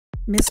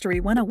Mystery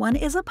 101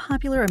 is a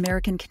popular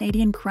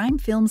American-Canadian crime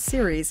film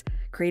series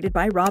created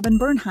by Robin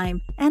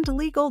Bernheim and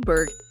Lee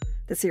Goldberg.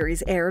 The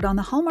series aired on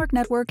the Hallmark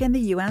Network in the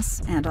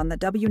U.S. and on the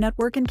W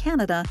Network in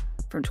Canada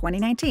from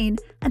 2019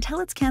 until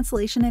its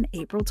cancellation in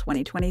April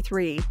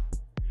 2023.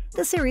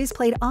 The series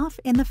played off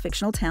in the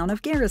fictional town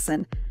of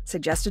Garrison,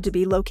 suggested to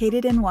be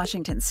located in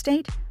Washington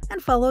state,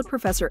 and followed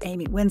Professor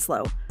Amy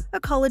Winslow, a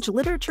college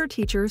literature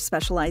teacher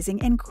specializing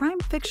in crime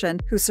fiction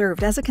who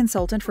served as a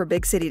consultant for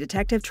big city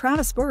detective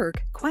Travis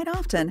Burke. Quite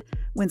often,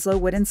 Winslow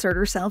would insert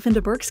herself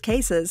into Burke's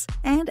cases,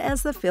 and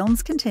as the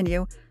films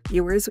continue,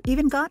 viewers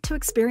even got to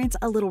experience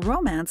a little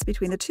romance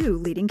between the two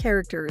leading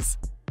characters.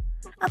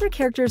 Other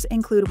characters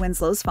include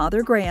Winslow's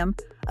father Graham,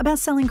 a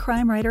best-selling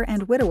crime writer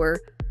and widower,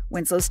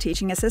 Winslow's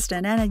teaching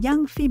assistant, and a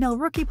young female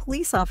rookie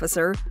police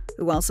officer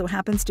who also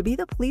happens to be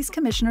the police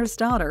commissioner's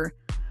daughter.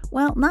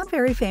 While not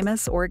very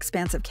famous or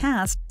expansive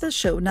cast, the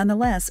show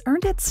nonetheless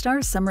earned its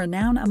star-some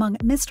renown among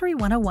Mystery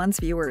 101's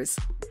viewers.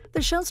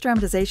 The show's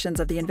dramatizations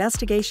of the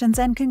investigations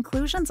and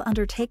conclusions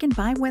undertaken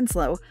by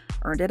Winslow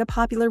earned it a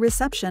popular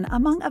reception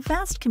among a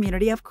vast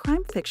community of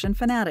crime fiction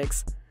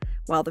fanatics.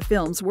 While the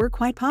films were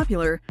quite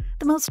popular,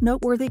 the most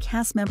noteworthy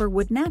cast member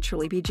would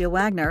naturally be Jill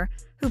Wagner,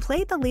 who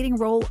played the leading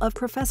role of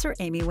Professor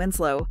Amy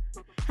Winslow.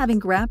 Having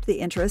grabbed the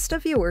interest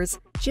of viewers,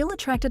 Jill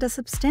attracted a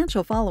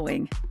substantial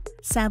following.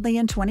 Sadly,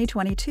 in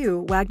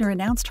 2022, Wagner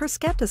announced her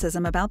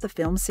skepticism about the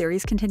film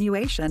series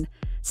continuation,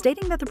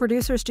 stating that the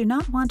producers do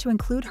not want to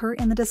include her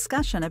in the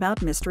discussion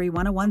about Mystery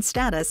 101's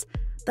status,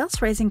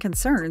 thus raising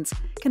concerns,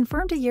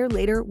 confirmed a year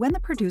later when the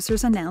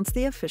producers announced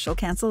the official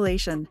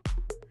cancellation.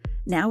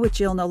 Now, with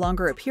Jill no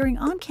longer appearing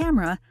on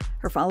camera,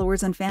 her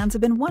followers and fans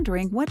have been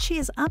wondering what she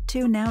is up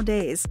to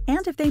nowadays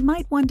and if they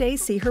might one day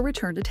see her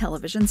return to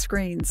television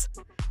screens.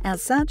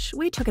 As such,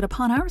 we took it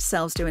upon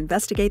ourselves to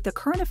investigate the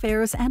current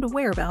affairs and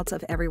whereabouts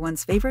of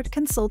everyone's favorite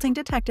consulting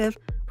detective,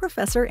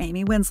 Professor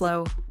Amy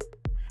Winslow.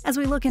 As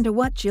we look into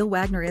what Jill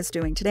Wagner is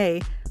doing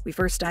today, we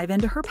first dive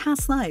into her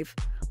past life,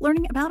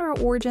 learning about her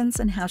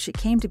origins and how she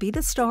came to be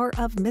the star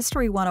of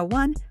Mystery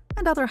 101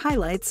 and other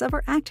highlights of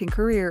her acting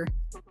career.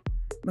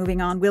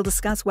 Moving on, we'll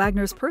discuss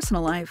Wagner's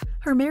personal life,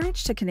 her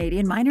marriage to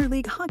Canadian minor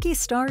league hockey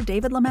star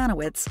David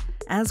Lemanowitz,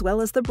 as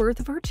well as the birth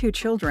of her 2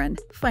 children.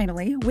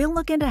 Finally, we'll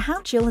look into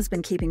how Jill has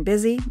been keeping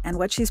busy and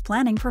what she's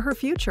planning for her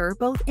future,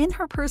 both in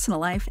her personal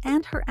life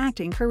and her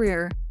acting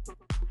career.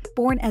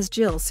 Born as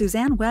Jill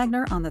Suzanne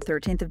Wagner on the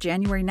 13th of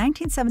January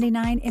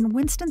 1979 in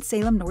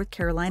Winston-Salem, North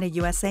Carolina,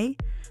 USA,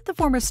 the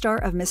former star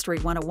of Mystery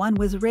 101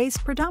 was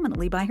raised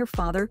predominantly by her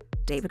father,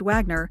 David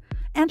Wagner,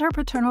 and her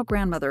paternal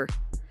grandmother.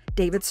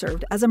 David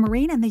served as a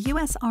Marine in the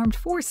U.S. Armed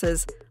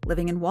Forces,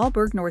 living in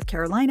Walburg, North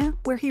Carolina,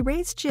 where he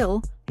raised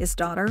Jill, his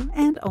daughter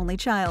and only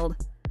child.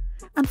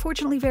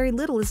 Unfortunately, very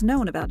little is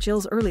known about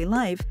Jill's early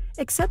life,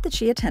 except that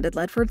she attended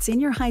Ledford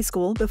Senior High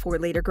School before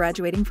later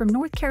graduating from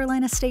North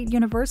Carolina State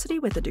University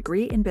with a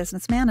degree in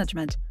business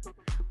management.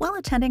 While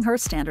attending her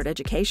standard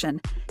education,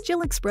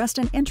 Jill expressed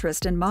an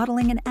interest in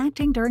modeling and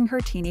acting during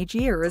her teenage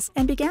years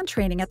and began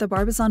training at the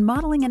Barbizon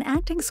Modeling and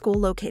Acting School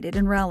located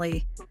in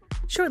Raleigh.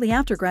 Shortly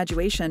after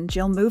graduation,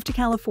 Jill moved to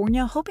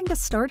California hoping to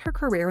start her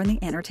career in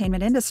the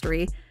entertainment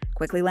industry,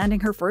 quickly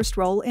landing her first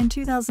role in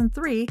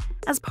 2003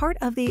 as part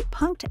of the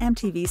Punk'd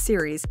MTV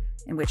series,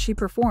 in which she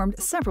performed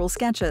several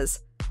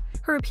sketches.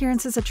 Her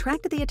appearances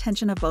attracted the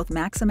attention of both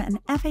Maxim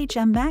and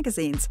FHM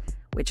magazines,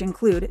 which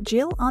include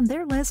Jill on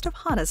their list of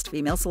hottest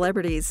female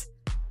celebrities.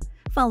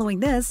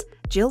 Following this,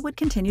 Jill would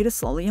continue to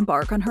slowly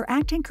embark on her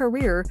acting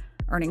career,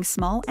 earning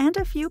small and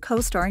a few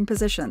co-starring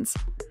positions.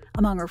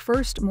 Among her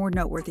first, more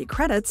noteworthy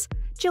credits,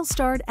 Jill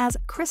starred as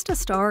Krista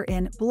Starr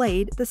in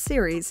Blade, the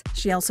series.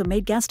 She also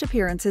made guest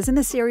appearances in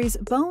the series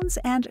Bones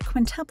and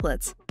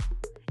Quintuplets.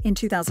 In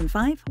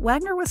 2005,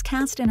 Wagner was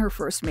cast in her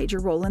first major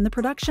role in the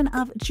production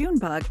of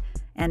Junebug,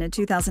 and in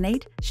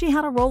 2008, she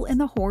had a role in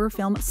the horror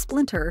film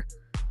Splinter.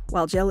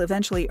 While Jill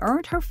eventually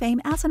earned her fame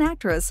as an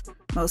actress,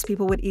 most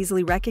people would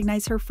easily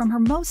recognize her from her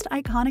most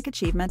iconic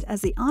achievement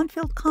as the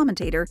on-field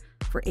commentator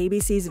for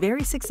ABC's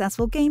very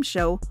successful game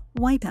show,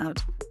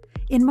 Wipeout.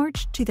 In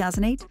March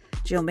 2008,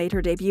 Jill made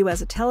her debut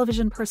as a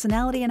television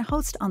personality and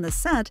host on the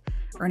set,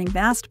 earning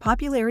vast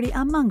popularity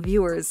among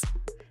viewers.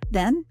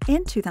 Then,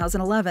 in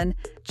 2011,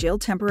 Jill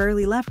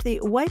temporarily left the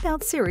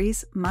Wipeout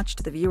series, much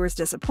to the viewers'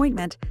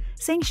 disappointment,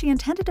 saying she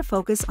intended to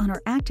focus on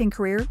her acting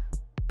career.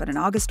 But in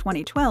August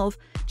 2012,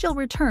 Jill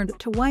returned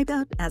to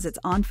Wipeout as its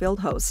on-field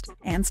host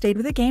and stayed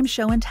with the game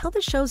show until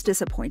the show's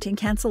disappointing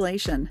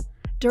cancellation.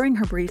 During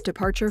her brief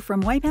departure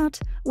from Wipeout,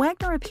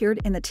 Wagner appeared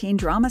in the teen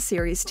drama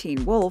series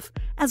Teen Wolf,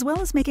 as well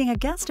as making a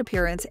guest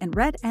appearance in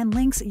Rhett and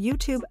Link's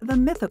YouTube The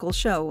Mythical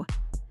Show.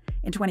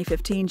 In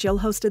 2015, Jill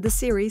hosted the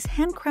series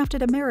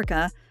Handcrafted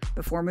America,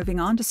 before moving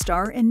on to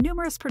star in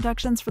numerous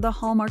productions for the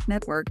Hallmark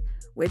Network,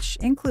 which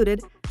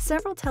included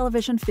several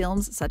television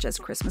films such as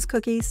Christmas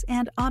Cookies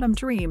and Autumn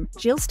Dream.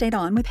 Jill stayed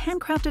on with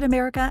Handcrafted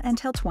America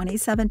until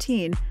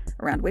 2017,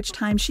 around which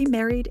time she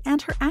married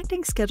and her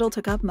acting schedule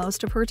took up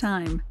most of her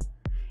time.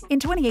 In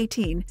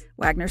 2018,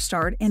 Wagner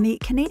starred in the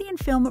Canadian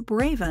film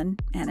Braven,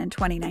 and in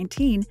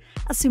 2019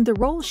 assumed the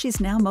role she's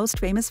now most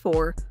famous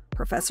for,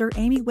 Professor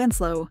Amy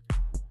Winslow.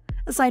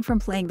 Aside from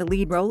playing the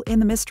lead role in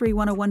the Mystery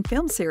 101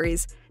 film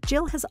series,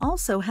 Jill has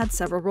also had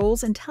several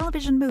roles in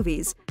television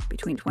movies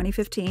between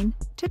 2015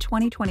 to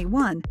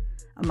 2021.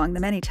 Among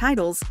the many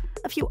titles,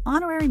 a few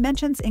honorary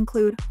mentions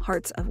include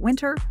Hearts of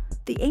Winter,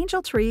 The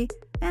Angel Tree,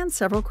 and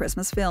several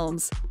Christmas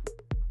films.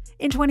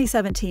 In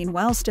 2017,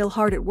 while still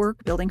hard at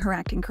work building her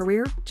acting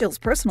career, Jill's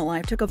personal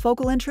life took a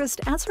focal interest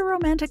as her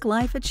romantic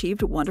life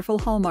achieved wonderful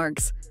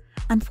hallmarks.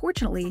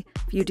 Unfortunately,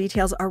 few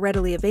details are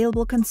readily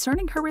available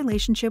concerning her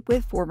relationship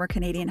with former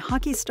Canadian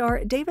hockey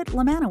star David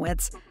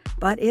Lemanowitz,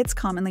 but it's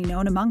commonly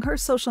known among her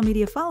social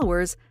media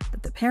followers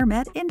that the pair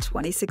met in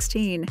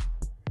 2016.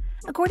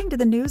 According to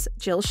the news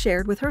Jill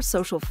shared with her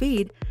social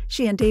feed,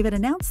 she and David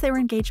announced their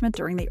engagement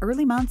during the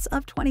early months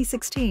of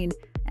 2016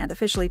 and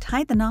officially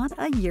tied the knot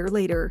a year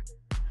later.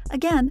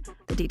 Again,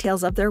 the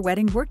details of their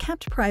wedding were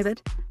kept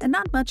private, and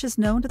not much is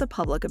known to the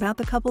public about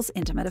the couple's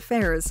intimate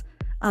affairs,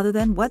 other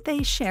than what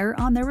they share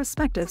on their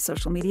respective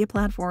social media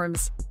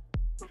platforms.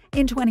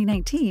 In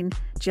 2019,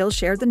 Jill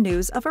shared the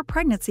news of her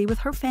pregnancy with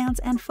her fans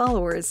and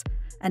followers,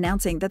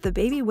 announcing that the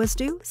baby was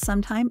due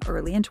sometime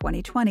early in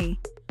 2020.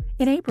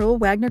 In April,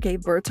 Wagner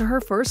gave birth to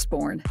her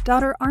firstborn,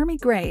 daughter Army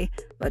Gray,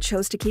 but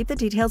chose to keep the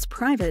details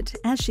private,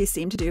 as she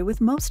seemed to do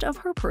with most of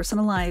her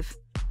personal life.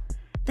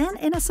 Then,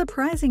 in a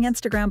surprising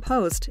Instagram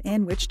post,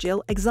 in which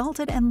Jill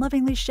exalted and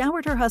lovingly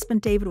showered her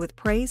husband David with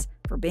praise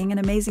for being an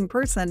amazing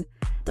person,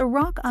 the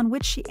rock on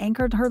which she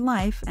anchored her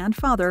life and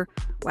father,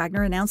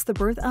 Wagner announced the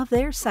birth of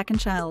their second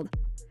child.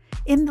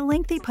 In the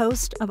lengthy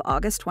post of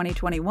August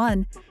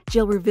 2021,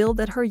 Jill revealed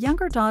that her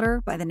younger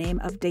daughter, by the name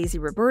of Daisy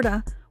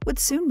Roberta, would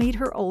soon meet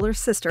her older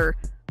sister,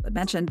 but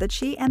mentioned that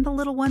she and the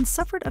little one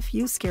suffered a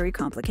few scary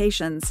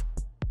complications.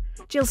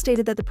 Jill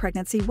stated that the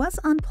pregnancy was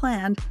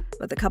unplanned,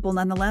 but the couple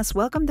nonetheless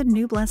welcomed the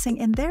new blessing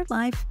in their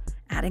life,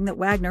 adding that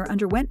Wagner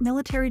underwent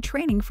military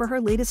training for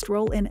her latest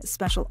role in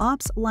Special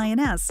Ops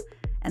Lioness,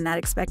 and that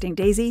expecting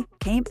Daisy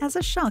came as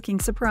a shocking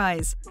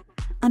surprise.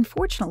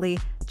 Unfortunately,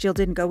 Jill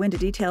didn't go into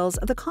details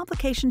of the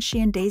complications she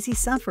and Daisy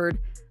suffered,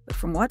 but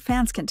from what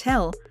fans can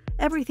tell,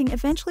 everything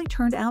eventually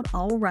turned out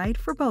all right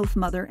for both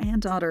mother and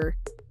daughter.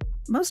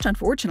 Most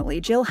unfortunately,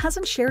 Jill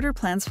hasn't shared her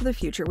plans for the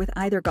future with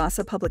either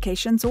gossip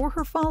publications or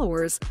her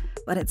followers,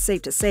 but it's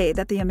safe to say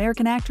that the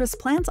American actress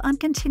plans on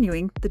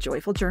continuing the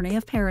joyful journey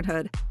of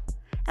parenthood.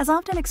 As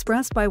often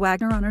expressed by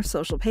Wagner on her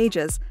social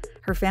pages,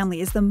 her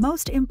family is the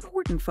most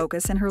important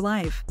focus in her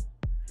life.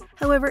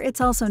 However,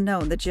 it's also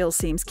known that Jill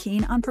seems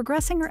keen on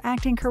progressing her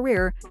acting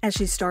career, as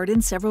she starred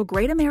in several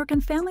great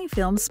American family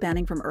films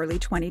spanning from early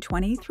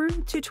 2020 through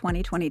to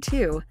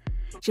 2022.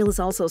 Jill is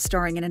also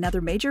starring in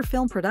another major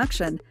film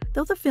production,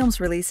 though the film's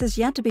release is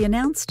yet to be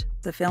announced.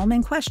 The film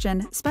in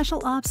question,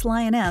 Special Ops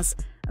Lioness,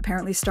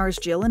 apparently stars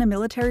Jill in a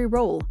military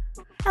role.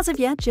 As of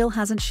yet, Jill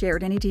hasn't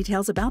shared any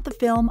details about the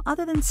film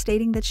other than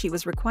stating that she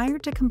was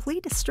required to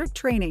complete strict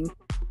training.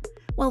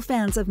 While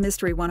fans of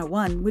Mystery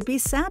 101 would be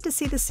sad to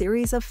see the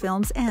series of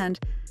films end,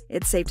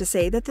 it's safe to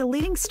say that the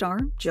leading star,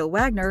 Jill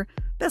Wagner,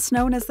 best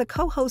known as the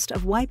co-host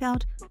of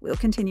Wipeout, will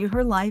continue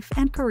her life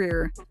and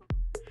career.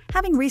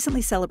 Having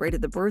recently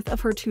celebrated the birth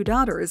of her two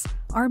daughters,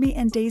 Army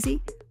and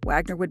Daisy,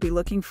 Wagner would be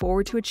looking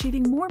forward to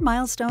achieving more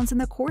milestones in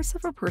the course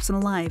of her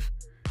personal life.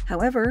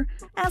 However,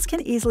 as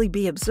can easily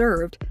be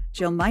observed,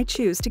 Jill might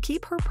choose to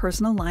keep her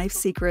personal life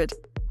secret.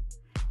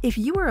 If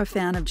you are a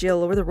fan of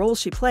Jill or the role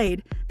she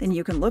played, then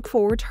you can look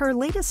forward to her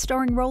latest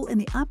starring role in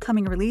the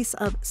upcoming release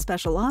of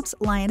Special Ops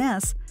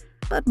Lioness.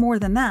 But more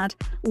than that,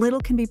 little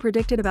can be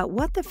predicted about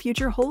what the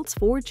future holds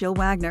for Jill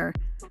Wagner.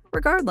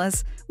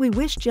 Regardless, we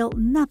wish Jill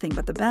nothing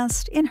but the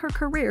best in her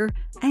career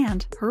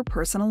and her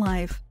personal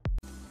life.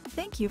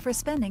 Thank you for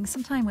spending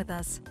some time with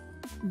us.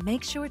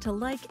 Make sure to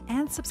like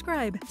and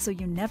subscribe so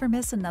you never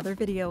miss another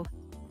video.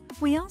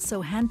 We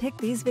also handpick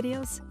these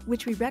videos,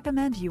 which we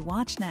recommend you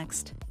watch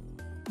next.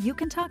 You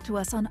can talk to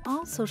us on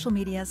all social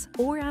medias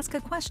or ask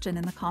a question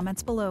in the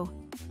comments below.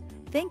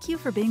 Thank you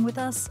for being with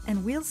us,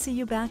 and we'll see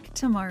you back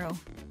tomorrow.